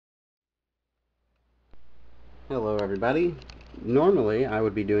Hello everybody. Normally I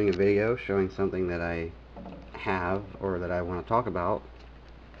would be doing a video showing something that I have or that I want to talk about,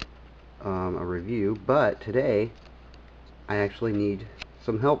 a review, but today I actually need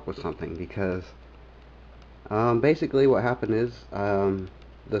some help with something because basically what happened is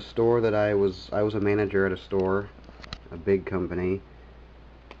the store that I was a manager at a store, a big company,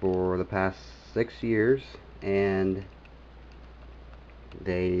 for the past 6 years, and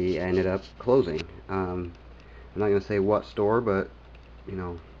they ended up closing. I'm not going to say what store, but you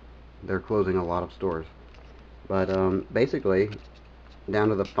know, they're closing a lot of stores. But basically, down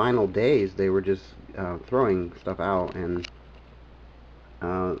to the final days, they were just throwing stuff out, and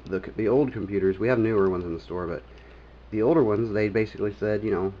the old computers, we have newer ones in the store, but the older ones, they basically said,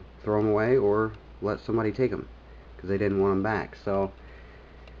 you know, throw them away or let somebody take them, because they didn't want them back. So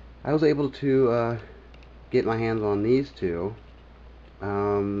I was able to get my hands on these two.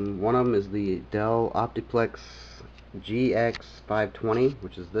 One of them is the Dell Optiplex GX520,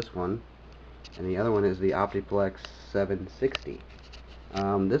 which is this one, and the other one is the Optiplex 760.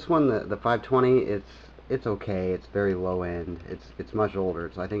 This one, the 520, it's okay. It's very low end. It's much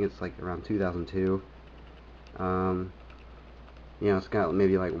older. I think it's like around 2002. You know, it's got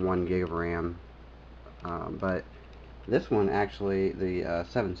maybe like 1 gig of RAM. But this one actually, the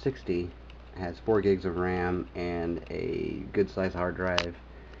 760, has 4 gigs of RAM and a good size hard drive.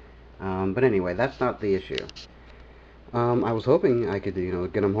 But anyway, that's not the issue. I was hoping I could, you know,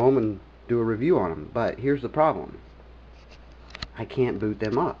 get them home and do a review on them, but here's the problem. I can't boot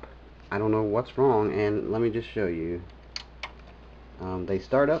them up. I don't know what's wrong, and let me just show you. They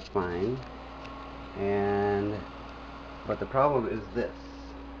start up fine, but the problem is this.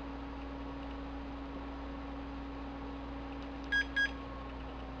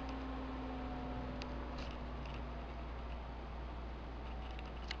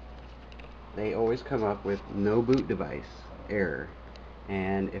 They always come up with no boot device error,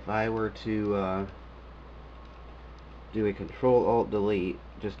 and if I were to do a Control-Alt-Delete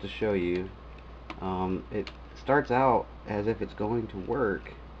just to show you, it starts out as if it's going to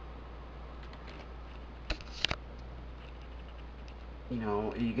work. You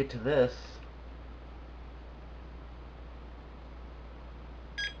know, you get to this,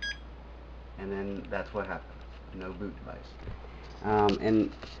 and then that's what happens. No boot device.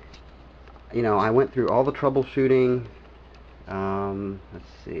 And you know, I went through all the troubleshooting. Let's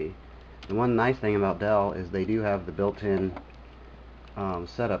see. The one nice thing about Dell is they do have the built-in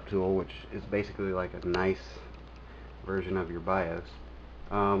setup tool, which is basically like a nice version of your BIOS.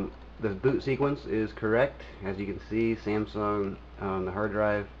 The boot sequence is correct. As you can see, Samsung, the hard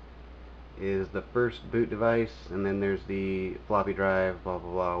drive is the first boot device, and then there's the floppy drive, blah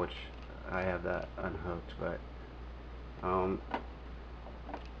blah blah, which I have that unhooked, but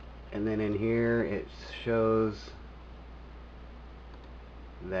and then in here it shows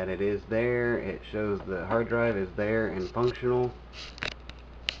that it is there. It shows the hard drive is there and functional,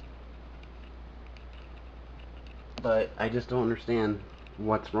 but I just don't understand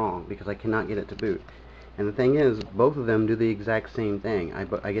what's wrong because I cannot get it to boot. And the thing is, both of them do the exact same thing.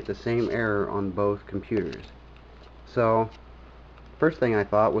 I get the same error on both computers. So first thing I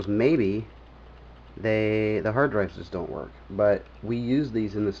thought was maybe the hard drives just don't work, but we used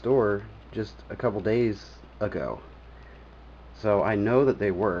these in the store just a couple days ago, so I know that they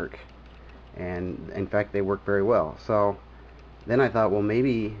work, and in fact they work very well. So then I thought, well,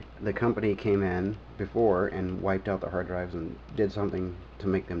 maybe the company came in before and wiped out the hard drives and did something to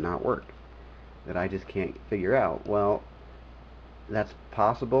make them not work that I just can't figure out. Well, that's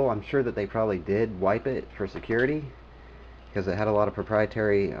possible. I'm sure that they probably did wipe it for security because it had a lot of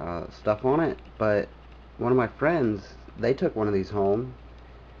proprietary stuff on it. But one of my friends, they took one of these home,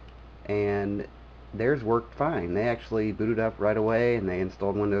 and theirs worked fine. They actually booted up right away, and they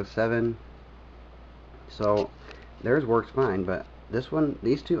installed Windows 7. So theirs works fine, but this one,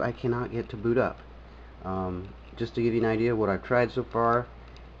 these two, I cannot get to boot up. Just to give you an idea of what I've tried so far,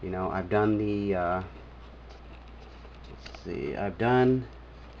 you know, I've done the, let's see, I've done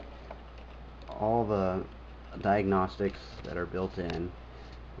all the diagnostics that are built in,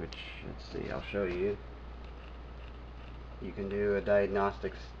 which, let's see, I'll show you. You can do a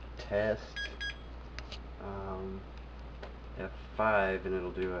diagnostics test, F5, and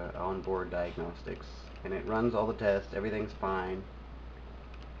it'll do a onboard diagnostics, and it runs all the tests. Everything's fine.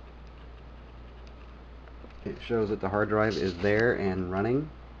 It shows that the hard drive is there and running,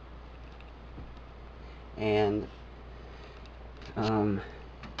 and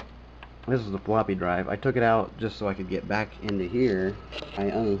this is the floppy drive. I took it out just so I could get back into here. I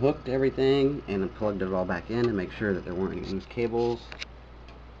unhooked everything and plugged it all back in to make sure that there weren't any loose cables.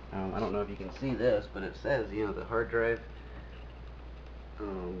 I don't know if you can see this, but it says, you know, the hard drive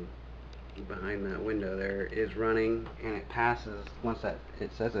behind that window there is running, and it passes, once that,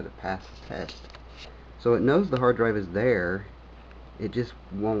 it says that it passes test. So it knows the hard drive is there, it just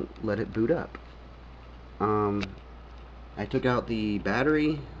won't let it boot up. I took out the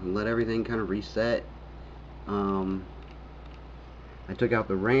battery and let everything kind of reset. I took out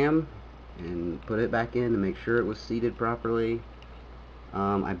the RAM and put it back in to make sure it was seated properly.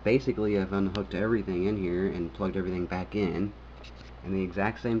 I basically have unhooked everything in here and plugged everything back in. And the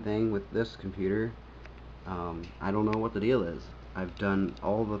exact same thing with this computer. I don't know what the deal is. I've done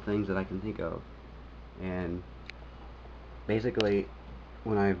all the things that I can think of. And basically,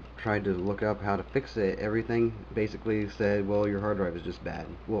 when I've tried to look up how to fix it, everything basically said, well, your hard drive is just bad.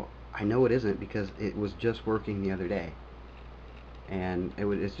 Well, I know it isn't, because it was just working the other day. And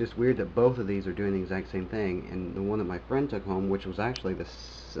it's just weird that both of these are doing the exact same thing. And the one that my friend took home, which was actually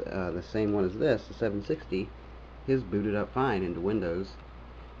the same one as this, the 760, his booted up fine into Windows,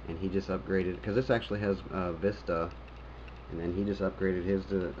 and he just upgraded, because this actually has Vista, and then he just upgraded his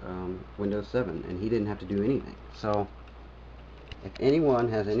to Windows 7, and he didn't have to do anything. So if anyone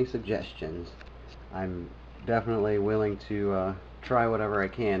has any suggestions, I'm definitely willing to try whatever I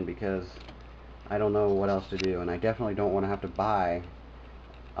can, because I don't know what else to do, and I definitely don't want to have to buy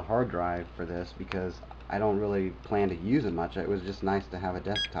a hard drive for this, because I don't really plan to use it much. It was just nice to have a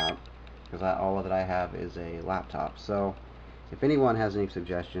desktop, because all that I have is a laptop. So if anyone has any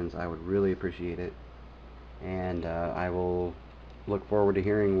suggestions, I would really appreciate it, and I will look forward to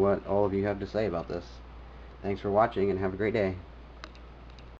hearing what all of you have to say about this. Thanks for watching, and have a great day.